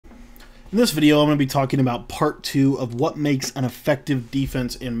In this video, I'm going to be talking about part 2 of what makes an effective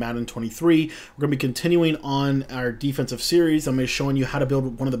defense in Madden 23. We're going to be continuing on our defensive series. I'm going to be showing you how to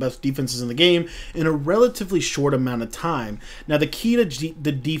build one of the best defenses in the game in a relatively short amount of time. Now, the key to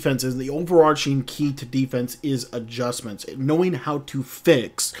the defense is the overarching key to defense is adjustments, knowing how to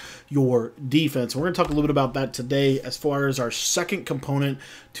fix your defense. We're going to talk a little bit about that today as far as our second component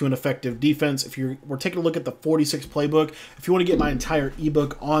to an effective defense. We're taking a look at the 46 playbook. If you want to get my entire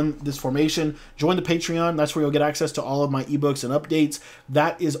ebook on this formation, join the Patreon. That's where you'll get access to all of my ebooks and updates.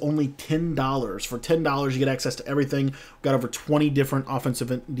 That is only $10. For $10, you get access to everything. We've got over 20 different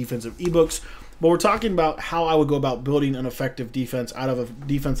offensive and defensive ebooks. But we're talking about how I would go about building an effective defense out of a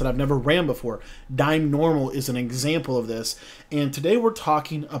defense that I've never ran before. Dime normal is an example of this. And today we're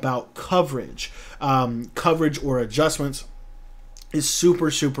talking about coverage. Coverage or adjustments is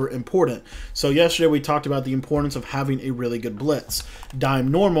super important. So yesterday we talked about the importance of having a really good blitz.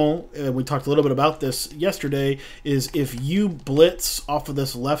 Dime normal, we talked a little bit about this yesterday, is if you blitz off of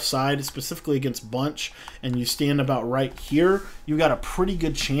this left side, specifically against bunch, and you stand about right here, you got a pretty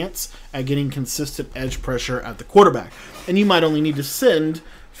good chance at getting consistent edge pressure at the quarterback. And you might only need to send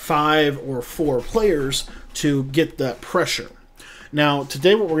 5 or 4 players to get that pressure. Now,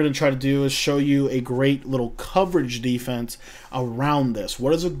 today what we're going to try to do is show you a great little coverage defense around this.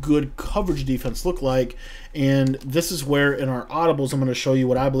 What does a good coverage defense look like? And this is where in our audibles I'm going to show you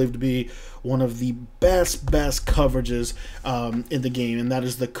what I believe to be one of the best coverages in the game, and that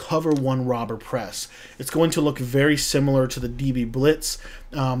is the cover one robber press. It's going to look very similar to the DB blitz,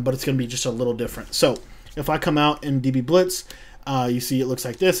 but it's going to be just a little different. So if I come out in DB blitz, you see it looks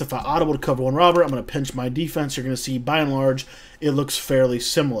like this. If I audible to cover one robber, I'm going to pinch my defense. You're going to see, by and large, it looks fairly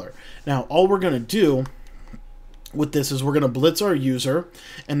similar. Now, all we're going to do with this is we're going to blitz our user,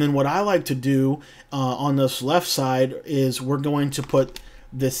 and then what I like to do on this left side is we're going to put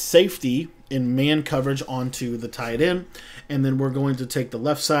this safety in man coverage onto the tight end, and then we're going to take the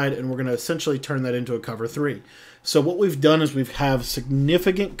left side and we're going to essentially turn that into a cover 3. So what we've done is we've have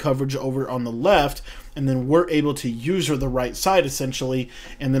significant coverage over on the left, and then we're able to user the right side essentially.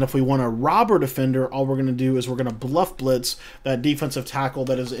 And then if we want a robber defender, all we're going to do is we're going to bluff blitz that defensive tackle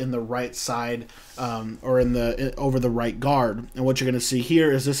that is in the right side or over the right guard. And what you're going to see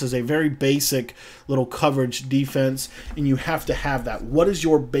here is this is a very basic little coverage defense, and you have to have that. What is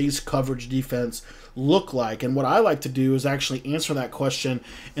your base coverage defense look like? And what I like to do is actually answer that question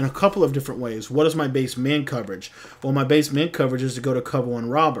in a couple of different ways. What is my base man coverage? Well, my base man coverage is to go to cover one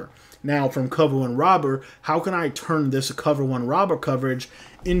robber. Now, from cover one robber, how can I turn this cover one robber coverage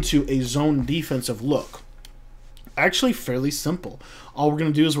into a zone defensive look? Actually, fairly simple. All we're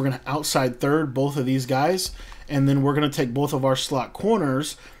going to do is we're going to outside third both of these guys, and then we're going to take both of our slot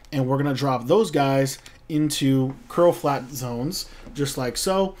corners, and we're going to drop those guys into curl flat zones, just like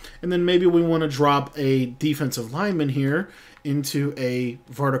so. And then maybe we want to drop a defensive lineman here into a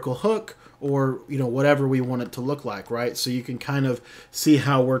vertical hook, or whatever we want it to look like, right? So you can kind of see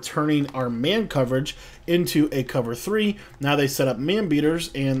how we're turning our man coverage into a cover 3. Now they set up man beaters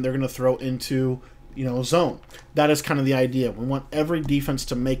and they're going to throw into zone. That is kind of the idea. We want every defense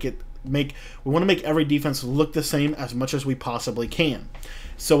to make every defense look the same as much as we possibly can.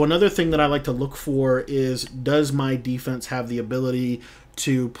 So another thing that I like to look for is, does my defense have the ability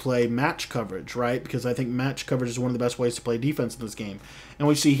to play match coverage, right? Because I think match coverage is one of the best ways to play defense in this game. And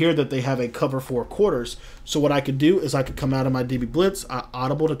we see here that they have a cover 4 quarters. So what I could do is I could come out of my DB blitz, I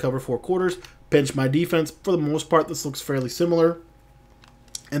audible to cover 4 quarters, pinch my defense. For the most part, this looks fairly similar.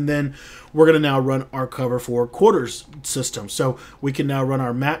 And then we're going to now run our cover 4 quarters system. So we can now run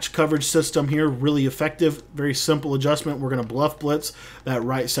our match coverage system here. Really effective, very simple adjustment. We're going to bluff blitz that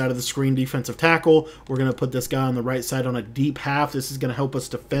right side of the screen defensive tackle. We're going to put this guy on the right side on a deep half. This is going to help us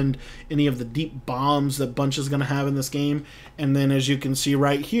defend any of the deep bombs that Bunch is going to have in this game. And then as you can see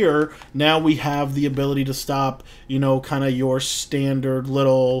right here, now we have the ability to stop, kind of your standard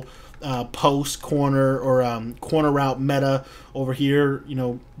little post corner or corner route meta over here.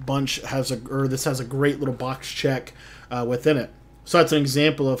 Bunch has this has a great little box check within it. So that's an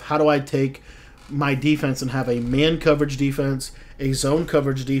example of how do I take my defense and have a man coverage defense, a zone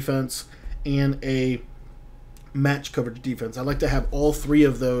coverage defense, and a match coverage defense. I like to have all 3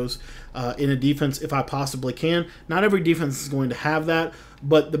 of those in a defense if I possibly can. Not every defense is going to have that,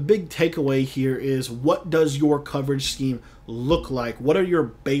 but the big takeaway here is, what does your coverage scheme look like? What are your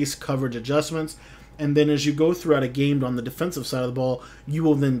base coverage adjustments? And then as you go throughout a game on the defensive side of the ball, you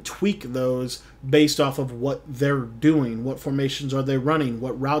will then tweak those based off of what they're doing. What formations are they running?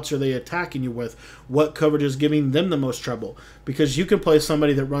 What routes are they attacking you with? What coverage is giving them the most trouble? Because you can play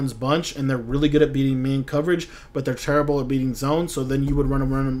somebody that runs bunch and they're really good at beating man coverage, but they're terrible at beating zone, so then you would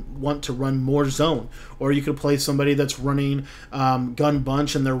want to run more zone. Or you could play somebody that's running gun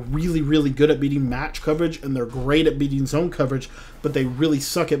bunch and they're really, really good at beating match coverage and they're great at beating zone coverage, but they really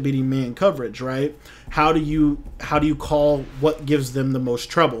suck at beating man coverage, right? How do you call what gives them the most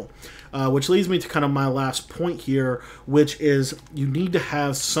trouble? Which leads me to kind of my last point here, which is you need to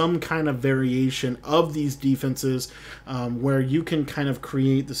have some kind of variation of these defenses where you can kind of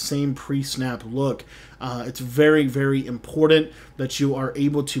create the same pre-snap look. It's very, very important that you are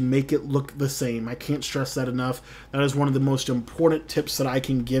able to make it look the same. I can't stress that enough. That is one of the most important tips that I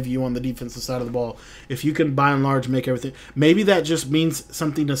can give you on the defensive side of the ball. If you can, by and large, make everything. Maybe that just means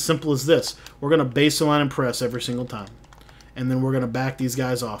something as simple as this. We're going to base the line and press every single time. And then we're going to back these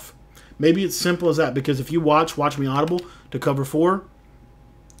guys off. Maybe it's simple as that, because if you watch me audible to cover 4,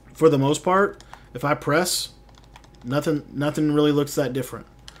 for the most part, if I press, nothing really looks that different.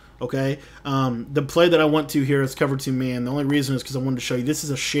 Okay, the play that I went to here is cover 2 man. The only reason is because I wanted to show you this is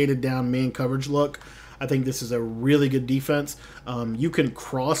a shaded down man coverage look. I think this is a really good defense. You can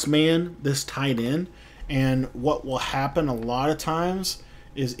cross man this tight end, and what will happen a lot of times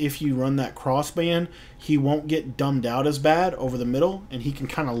is if you run that cross man, he won't get dumbed out as bad over the middle, and he can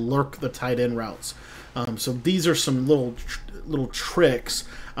kind of lurk the tight end routes. So these are some little tricks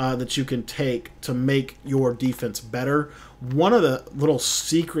that you can take to make your defense better. One of the little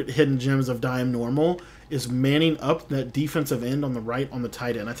secret hidden gems of Dime Normal is manning up that defensive end on the right on the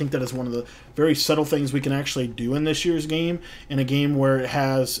tight end. I think that is one of the very subtle things we can actually do in this year's game, in a game where it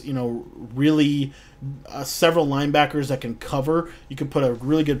has, you know, really several linebackers that can cover. You can put a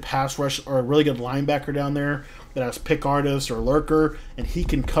really good pass rush or a really good linebacker down there that has pick artist or lurker, and he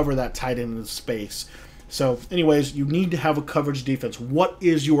can cover that tight end in space. So anyways, you need to have a coverage defense. What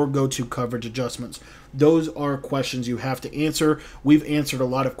is your go-to coverage adjustments? Those are questions you have to answer. We've answered a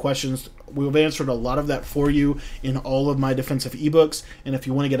lot of questions. We've answered a lot of that for you in all of my defensive ebooks. And if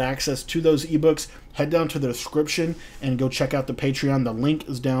you want to get access to those ebooks, head down to the description and go check out the Patreon. The link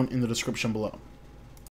is down in the description below.